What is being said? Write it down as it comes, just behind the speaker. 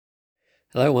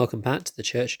Hello and welcome back to the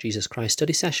Church of Jesus Christ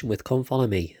study session with Come Follow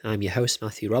Me. I'm your host,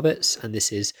 Matthew Roberts, and this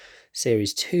is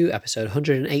Series 2, Episode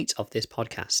 108 of this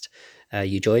podcast.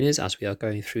 You join us as we are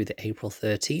going through the April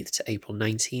 13th to April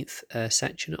 19th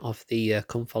section of the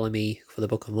Come Follow Me for the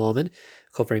Book of Mormon,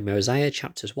 covering Mosiah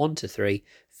chapters 1 to 3,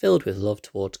 filled with love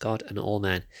towards God and all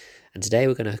men. And today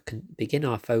we're going to begin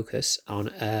our focus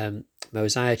on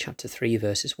Mosiah chapter 3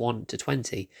 verses 1 to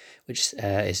 20, which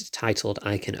is titled,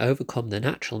 I Can Overcome the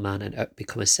Natural Man and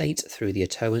Become a Saint Through the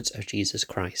Atonement of Jesus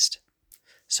Christ.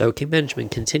 So King Benjamin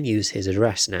continues his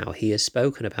address now. He has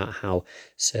spoken about how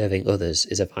serving others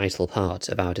is a vital part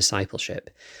of our discipleship,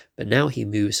 but now he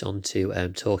moves on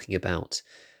to talking about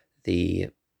the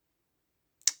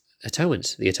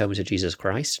atonement of Jesus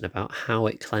Christ and about how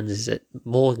it cleanses it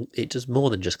more. It does more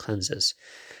than just cleanses.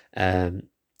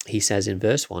 He says in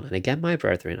verse 1, And again, my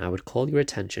brethren, I would call your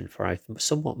attention, for I have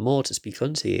somewhat more to speak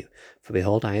unto you. For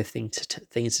behold, I have things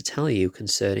to tell you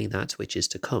concerning that which is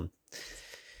to come.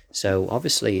 So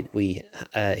obviously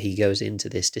he goes into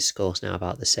this discourse now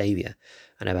about the Saviour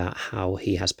and about how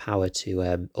he has power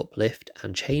to uplift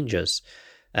and change us.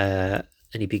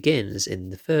 And he begins in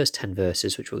the first 10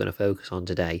 verses, which we're going to focus on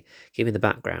today, giving the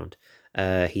background.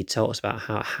 He talks about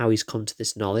how he's come to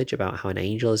this knowledge, about how an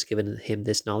angel has given him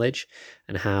this knowledge,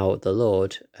 and how the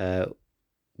Lord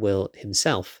will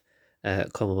himself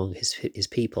come among his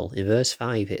people. In verse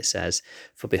 5 it says,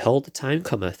 For behold, the time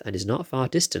cometh, and is not far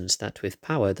distant, that with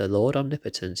power the Lord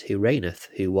omnipotent, who reigneth,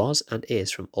 who was and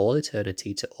is from all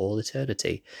eternity to all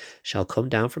eternity, shall come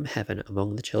down from heaven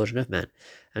among the children of men,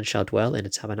 and shall dwell in a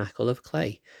tabernacle of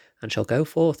clay, and shall go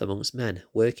forth amongst men,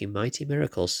 working mighty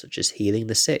miracles, such as healing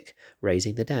the sick,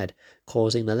 raising the dead,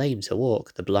 causing the lame to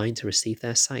walk, the blind to receive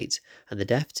their sight, and the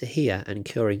deaf to hear, and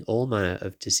curing all manner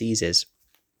of diseases.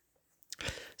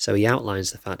 So he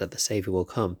outlines the fact that the Saviour will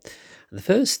come. And the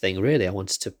first thing really I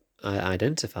wanted to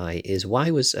identify is, why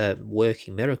was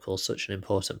working miracles such an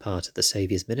important part of the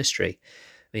Saviour's ministry?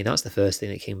 I mean, that's the first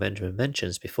thing that King Benjamin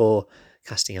mentions before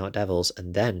casting out devils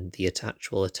and then the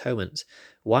actual atonement.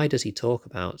 Why does he talk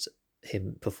about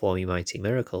him performing mighty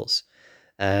miracles?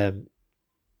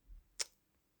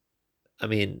 I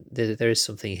mean, there is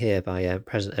something here by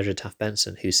President Ezra Taft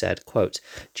Benson, who said, quote,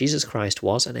 Jesus Christ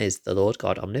was and is the Lord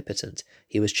God omnipotent.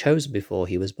 He was chosen before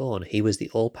he was born. He was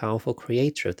the all-powerful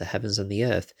creator of the heavens and the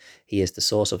earth. He is the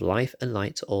source of life and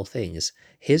light to all things.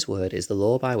 His word is the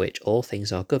law by which all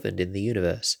things are governed in the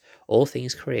universe. All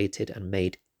things created and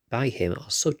made by him are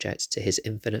subject to his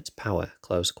infinite power,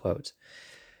 close quote.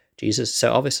 Jesus,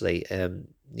 so obviously,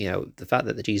 the fact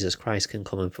that the Jesus Christ can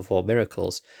come and perform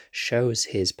miracles shows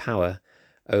his power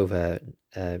over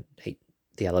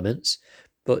the elements.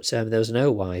 But there was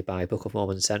no why by Book of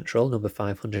Mormon Central, number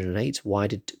 508. Why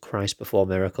did Christ perform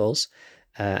miracles?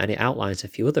 And it outlines a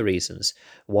few other reasons.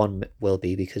 One will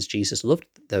be because Jesus loved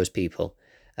those people.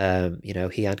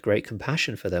 He had great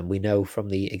compassion for them. We know from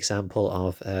the example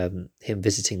of him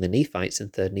visiting the Nephites in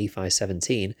 3 Nephi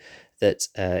 17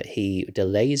 that he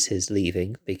delays his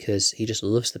leaving because he just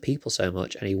loves the people so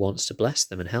much and he wants to bless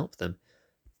them and help them.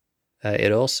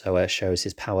 It also shows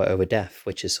his power over death,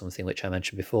 which is something which I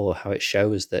mentioned before, how it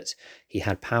shows that he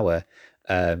had power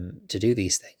to do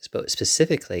these things. But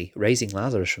specifically, raising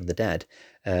Lazarus from the dead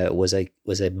was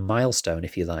a milestone,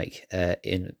 if you like,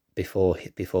 before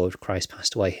Christ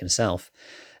passed away himself,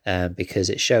 because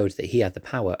it showed that he had the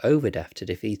power over death to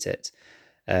defeat it.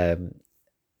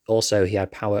 Also, he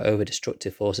had power over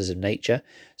destructive forces of nature,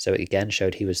 so it again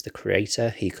showed he was the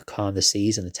creator. He could calm the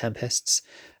seas and the tempests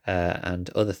and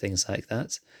other things like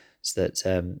that, so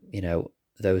that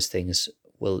those things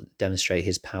will demonstrate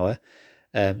his power,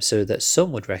 so that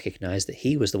some would recognize that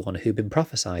he was the one who'd been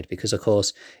prophesied, because of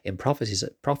course in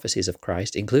prophecies of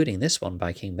Christ, including this one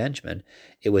by King Benjamin,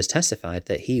 it was testified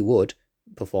that he would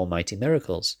perform mighty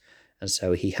miracles, and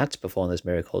so he had to perform those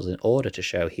miracles in order to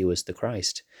show he was the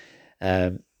Christ.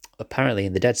 Apparently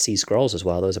in the Dead Sea Scrolls as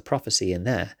well, there was a prophecy in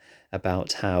there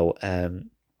about how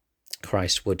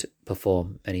Christ would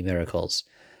perform many miracles,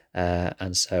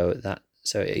 and so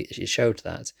it showed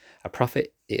that a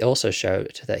prophet. It also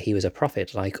showed that he was a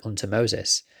prophet like unto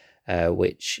Moses,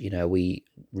 which we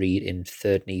read in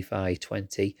 3 Nephi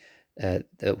 20,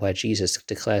 where Jesus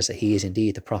declares that he is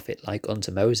indeed the prophet like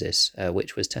unto Moses,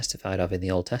 which was testified of in the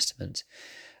Old Testament.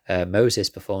 Moses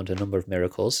performed a number of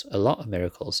miracles, a lot of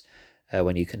miracles,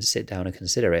 when you can sit down and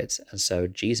consider it, and so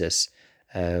Jesus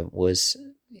was,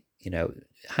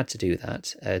 had to do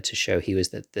that to show he was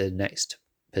the next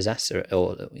possessor,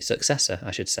 or successor,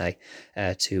 I should say,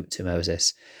 to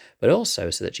Moses, but also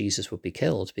so that Jesus would be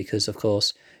killed, because of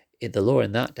course the law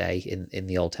in that day in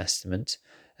the Old Testament,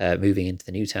 moving into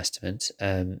the New Testament,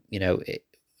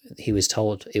 he was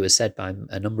told, it was said by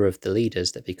a number of the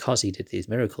leaders that because he did these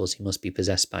miracles, he must be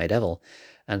possessed by a devil,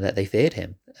 and that they feared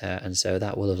him. And so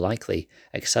that will have likely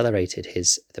accelerated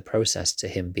the process to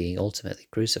him being ultimately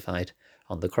crucified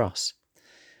on the cross.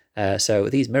 So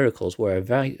these miracles were a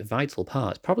very vital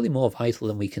part, probably more vital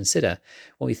than we consider.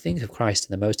 When we think of Christ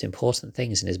and the most important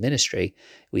things in his ministry,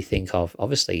 we think of,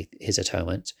 obviously, his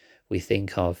atonement. We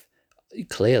think of,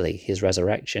 clearly, his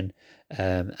resurrection,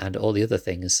 and all the other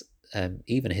things,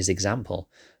 even his example.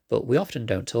 But we often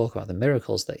don't talk about the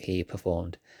miracles that he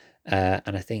performed.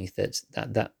 And I think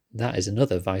that is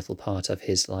another vital part of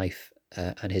his life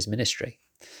and his ministry.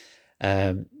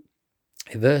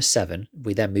 In verse 7,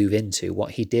 we then move into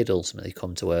what he did ultimately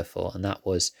come to earth for, and that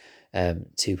was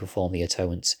to perform the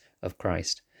atonement of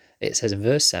Christ. It says in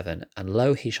verse 7, "And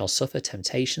lo, he shall suffer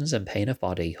temptations and pain of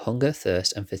body, hunger,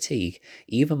 thirst, and fatigue,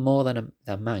 even more than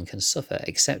man can suffer,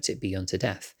 except it be unto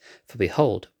death. For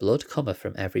behold, blood cometh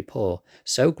from every pore.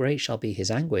 So great shall be his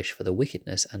anguish for the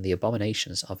wickedness and the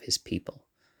abominations of his people."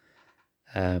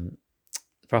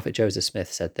 Prophet Joseph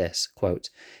Smith said this, quote,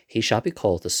 "He shall be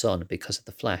called the Son because of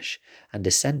the flesh, and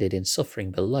descended in suffering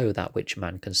below that which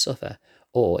man can suffer,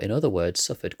 or, in other words,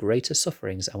 suffered greater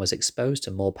sufferings and was exposed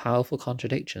to more powerful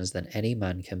contradictions than any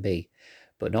man can be.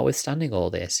 But notwithstanding all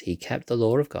this, he kept the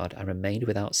law of God and remained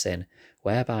without sin,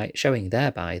 whereby showing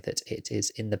thereby that it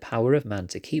is in the power of man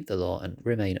to keep the law and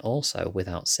remain also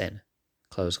without sin."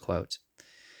 Close quote.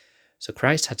 So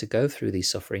Christ had to go through these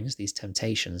sufferings, these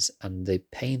temptations, and the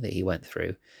pain that he went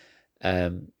through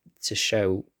to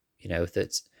show,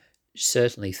 that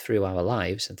certainly through our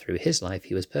lives and through his life,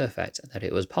 he was perfect, and that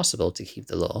it was possible to keep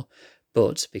the law.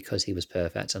 But because he was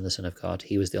perfect and the Son of God,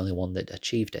 he was the only one that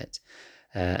achieved it.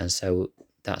 And so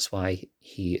that's why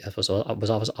he was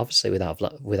obviously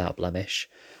without blemish,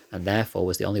 and therefore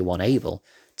was the only one able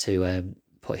to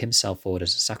put himself forward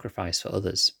as a sacrifice for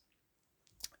others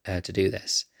to do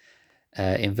this.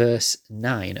 In verse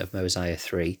 9 of Mosiah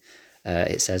 3,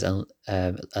 it says, and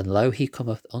lo, he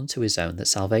cometh unto his own, that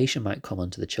salvation might come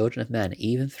unto the children of men,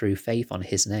 even through faith on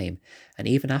his name. And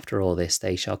even after all this,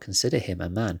 they shall consider him a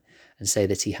man, and say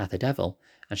that he hath a devil,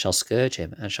 and shall scourge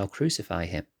him, and shall crucify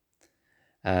him.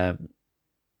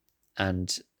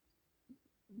 And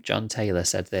John Taylor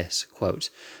said this, quote,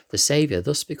 "The Saviour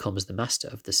thus becomes the master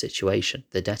of the situation.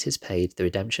 The debt is paid, the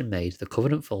redemption made, the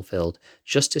covenant fulfilled,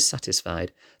 justice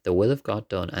satisfied, the will of God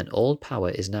done, and all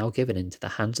power is now given into the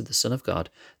hands of the Son of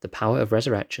God, the power of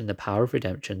resurrection, the power of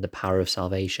redemption, the power of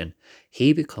salvation.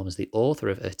 He becomes the author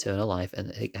of eternal life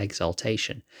and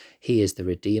exaltation. He is the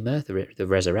Redeemer, the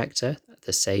Resurrector,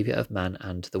 the Saviour of man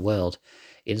and the world.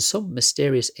 In some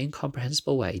mysterious,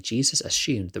 incomprehensible way, Jesus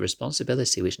assumed the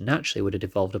responsibility which naturally would have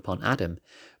devolved upon Adam,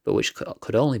 but which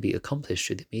could only be accomplished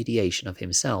through the mediation of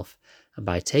himself, and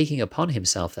by taking upon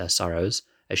himself their sorrows,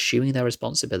 assuming their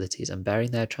responsibilities, and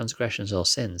bearing their transgressions or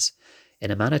sins.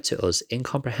 In a manner to us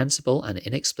incomprehensible and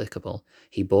inexplicable,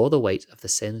 he bore the weight of the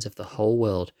sins of the whole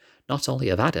world, not only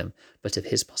of Adam, but of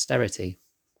his posterity.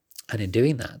 And in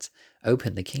doing that,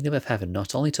 opened the kingdom of heaven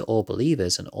not only to all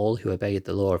believers and all who obeyed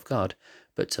the law of God,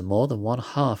 but to more than one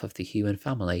half of the human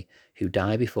family who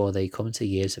die before they come to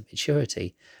years of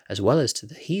maturity, as well as to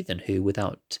the heathen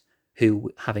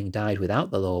who, having died without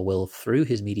the law, will through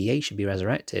his mediation be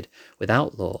resurrected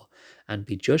without law, and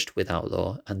be judged without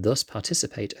law, and thus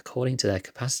participate according to their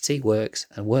capacity, works,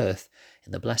 and worth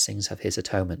in the blessings of his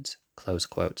atonement." Close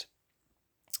quote.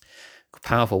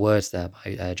 Powerful words there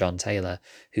by John Taylor,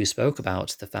 who spoke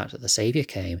about the fact that the Saviour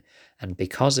came, and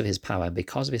because of his power and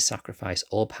because of his sacrifice,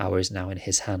 all power is now in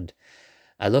his hand.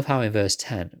 I love how in verse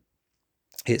 10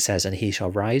 it says, "And he shall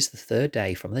rise the third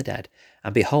day from the dead,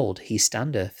 and behold, he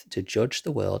standeth to judge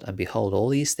the world, and behold, all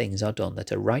these things are done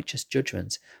that a righteous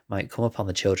judgment might come upon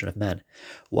the children of men."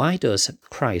 Why does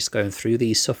Christ going through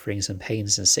these sufferings and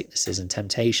pains and sicknesses and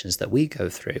temptations that we go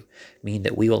through mean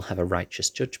that we will have a righteous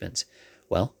judgment?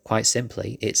 Well, quite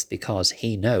simply, it's because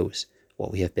he knows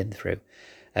what we have been through.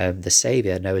 The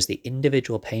Saviour knows the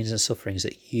individual pains and sufferings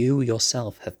that you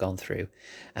yourself have gone through.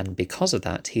 And because of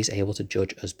that, he's able to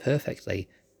judge us perfectly,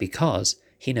 because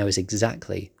he knows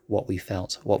exactly what we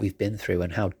felt, what we've been through,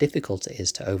 and how difficult it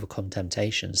is to overcome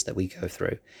temptations that we go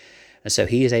through. And so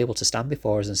he is able to stand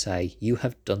before us and say, "You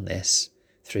have done this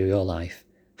through your life.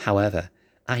 However,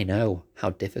 I know how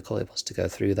difficult it was to go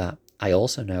through that. I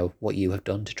also know what you have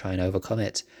done to try and overcome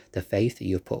it, the faith that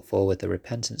you've put forward, the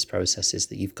repentance processes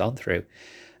that you've gone through.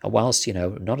 And whilst,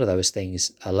 none of those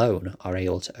things alone are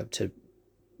able to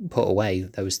put away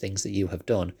those things that you have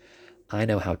done, I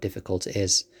know how difficult it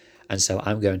is. And so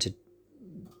I'm going to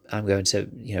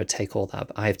take all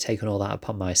that. I have taken all that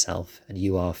upon myself, and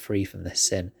you are free from this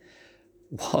sin.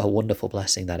 what a wonderful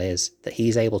blessing that is, that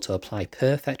he's able to apply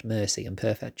perfect mercy and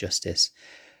perfect justice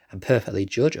and perfectly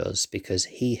judge us because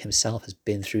he himself has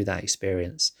been through that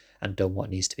experience and done what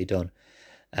needs to be done.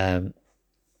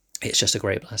 It's just a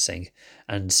great blessing.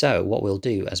 And so what we'll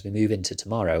do as we move into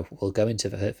tomorrow, we'll go into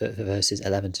verses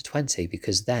 11 to 20,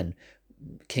 because then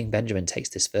King Benjamin takes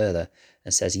this further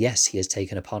and says, yes, he has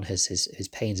taken upon his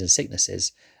pains and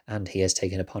sicknesses, and he has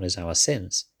taken upon our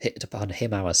sins,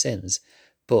 our sins,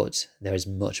 but there is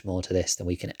much more to this than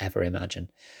we can ever imagine.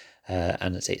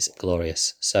 And it's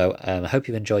glorious. So I hope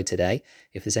you've enjoyed today.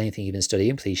 If there's anything you've been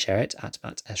studying, please share it at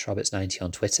MattSRoberts90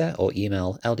 on Twitter, or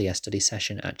email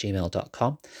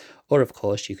ldsstudysession@gmail.com. Or, of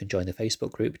course, you can join the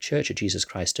Facebook group Church of Jesus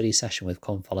Christ Study Session with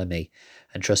Come Follow Me.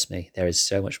 And trust me, there is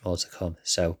so much more to come.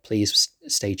 So please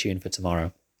stay tuned for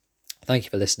tomorrow. Thank you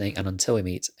for listening, and until we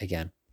meet again.